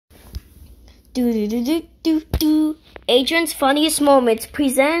Do do do do do do. Adrian's Funniest Moments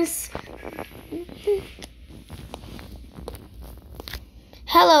presents.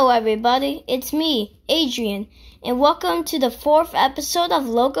 Hello, everybody. It's me, Adrian, and welcome to the 4th episode of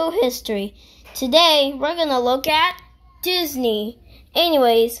Logo History. Today, we're gonna look at Disney.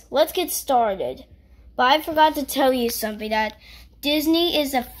 Anyways, let's get started. But I forgot to tell you something, that Disney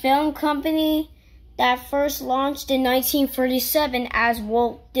is a film company that first launched in 1947 as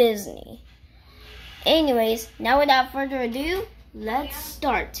Walt Disney. Anyways, now without further ado, let's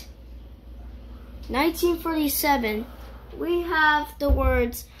start. 1947, we have the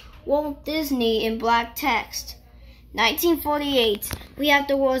words Walt Disney in black text. 1948, we have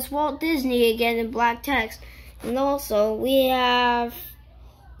the words Walt Disney again in black text. And also, we have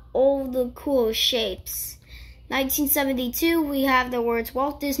all the cool shapes. 1972, we have the words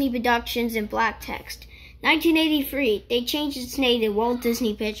Walt Disney Productions in black text. 1983, they changed its name to Walt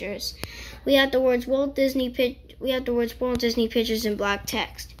Disney Pictures. We have the words Walt Disney Pictures in black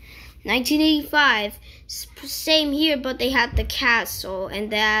text. 1985, same here, but they had the castle,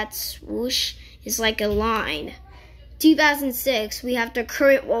 and that swoosh is like a line. 2006, we have the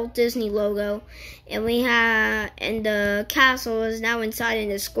current Walt Disney logo, and the castle is now inside in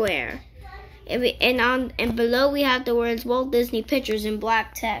the square. And below we have the words Walt Disney Pictures in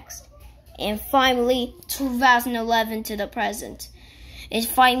black text. And finally, 2011 to the present. It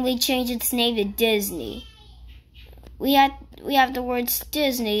finally changed its name to Disney. We have the words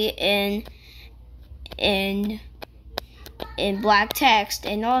Disney in black text,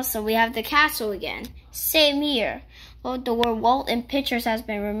 and also we have the castle again. Same here, but the word Walt in Pictures has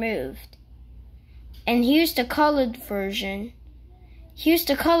been removed. And here's the colored version. Here's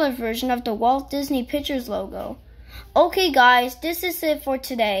the colored version of the Walt Disney Pictures logo. Okay guys, this is it for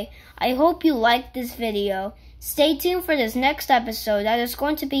today. I hope you liked this video. Stay tuned for this next episode that is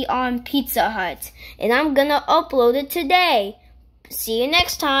going to be on Pizza Hut. And I'm gonna upload it today. See you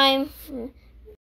next time.